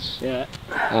fourths. Yeah.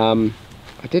 I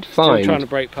did find. Still trying to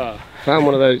break par. Found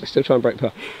one of those. Still trying to break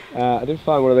par. I did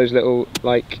find one of those little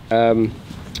like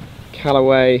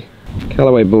Callaway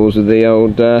balls with the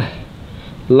old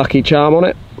lucky charm on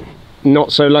it.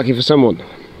 Not so lucky for someone.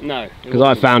 No. Because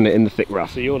I found it in the thick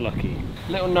rough. So you're lucky.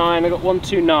 Little 9. I got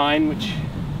 129, which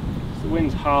the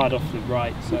wind's hard off the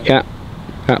right. So. Yeah.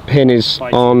 That pin is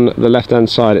on the left-hand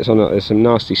side. It's on. There's some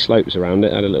nasty slopes around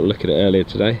it. I had a little look at it earlier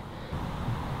today.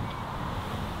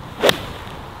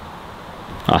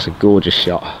 That's a gorgeous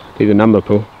shot. Be the number,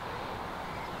 Paul.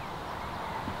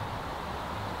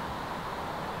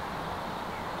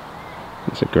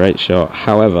 It's a great shot.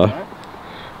 However,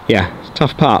 yeah, it's a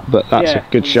tough part, but that's a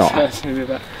good shot. It's going to be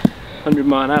about 100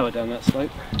 mile an hour down that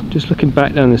slope. Just looking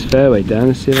back down this fairway, Dan,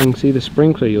 let's see if I can see the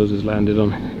sprinkler yours has landed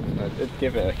on. I did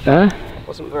give it a... Huh? I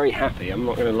wasn't very happy, I'm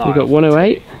not going to lie. You got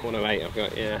 108? 108 I've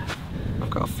got, yeah. I've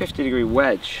got a 50-degree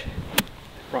wedge.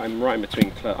 Right in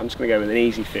between club. I'm just going to go with an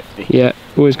easy 50. Yeah,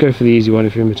 always go for the easy one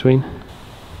if you're in between.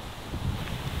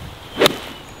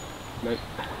 Nope.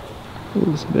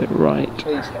 It's a bit right.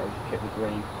 Please hit the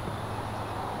green.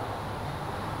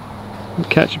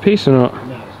 Catch a piece or not?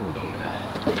 No, it's not doing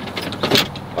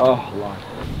that. Oh, life.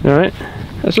 Alright.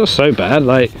 That's not so bad,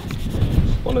 like...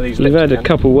 One of these We've had a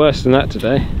couple worse than that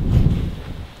today.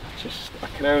 I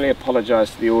can only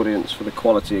apologise to the audience for the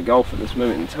quality of golf at this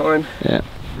moment in time. Yeah.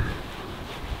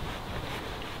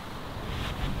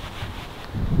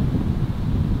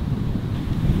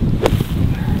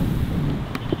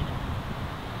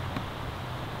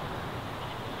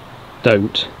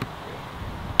 Don't.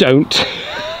 That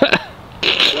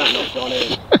knocked on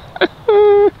in.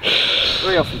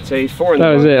 3 off the tee, 4 in the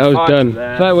That was it, I was done. If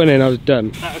there. that went in, I was done.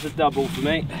 That was a double for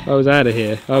me. I was out of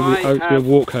here. I was going to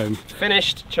walk home.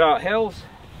 Finished Chart Hills.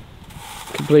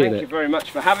 Completed Thank you very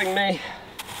much for having me.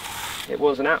 It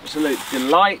was an absolute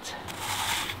delight.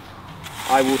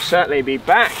 I will certainly be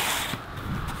back,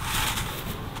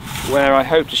 where I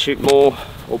hope to shoot more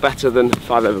or better than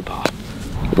 5 over par.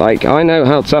 Like, I know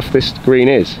how tough this green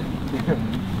is.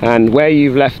 And where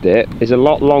you've left it is a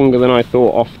lot longer than I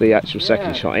thought off the actual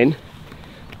second shot in.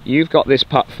 You've got this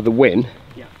putt for the win.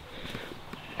 Yeah.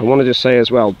 I want to just say as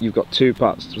well, you've got 2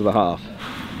 putts to the half.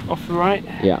 Off the right?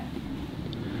 Yeah.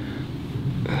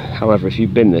 However, if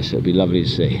you've been this, it'll be lovely to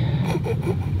see.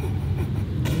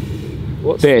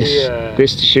 What's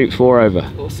this to shoot 4 over.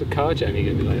 What's the car journey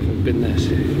going to be like if I've been this?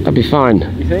 That'd be fine.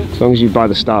 You think? As long as you buy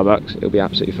the Starbucks, it'll be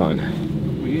absolutely fine.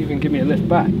 Will you even give me a lift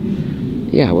back?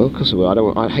 Yeah, well, of course I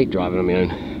will. I hate driving on my own.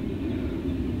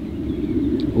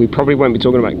 We probably won't be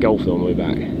talking about golf on the way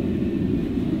back.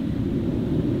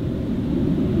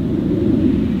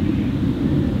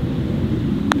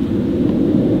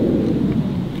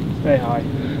 Stay high.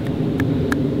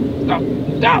 Stop!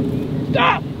 Stop!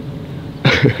 Stop!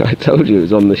 I told you it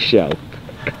was on the shelf.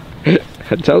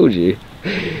 I told you.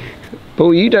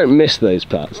 Paul, you don't miss those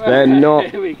putts. They're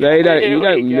not. You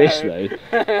don't miss those.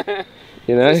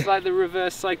 You know. It's like the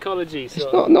reverse psychology. It's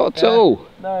not at all.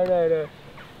 No.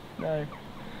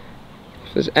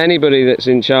 If there's anybody that's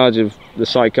in charge of the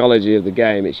psychology of the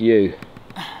game, it's you.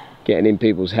 Getting in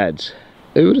people's heads.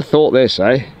 Who would have thought this,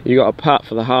 eh? You got a putt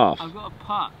for the half. I've got a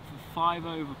putt for 5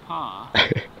 over par.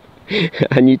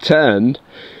 And you turned.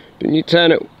 Didn't you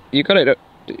turn it? You got it.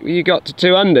 You got to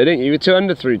 2 under, didn't you? You were 2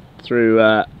 under through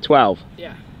 12.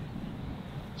 Yeah.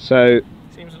 So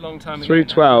seems a long time through ago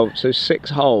 12, now. so 6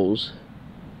 holes.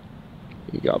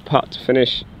 You got a putt to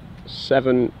finish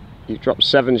 7. You dropped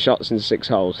 7 shots in 6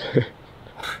 holes.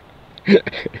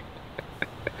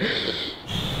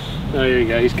 Oh, here we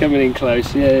go. He's coming in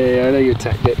close. Yeah. I know your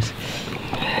tactics.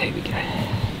 Here we go.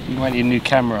 You might need a new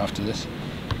camera after this.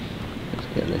 Let's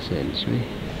get this in, shall we?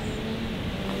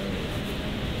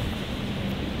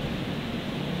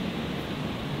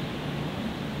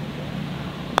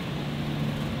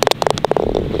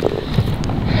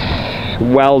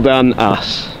 Well done,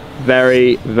 us.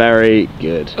 Very, very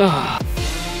good. That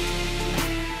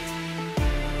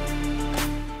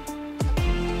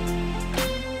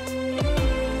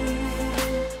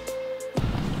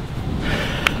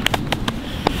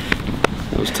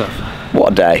was tough.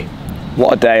 What a day!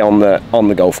 What a day on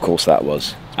the golf course that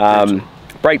was.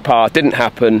 Break par didn't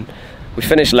happen. We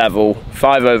finished level,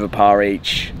 5 over par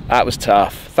each. That was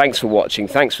tough. Thanks for watching.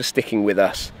 Thanks for sticking with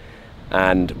us,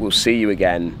 and we'll see you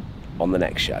again on the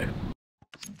next show.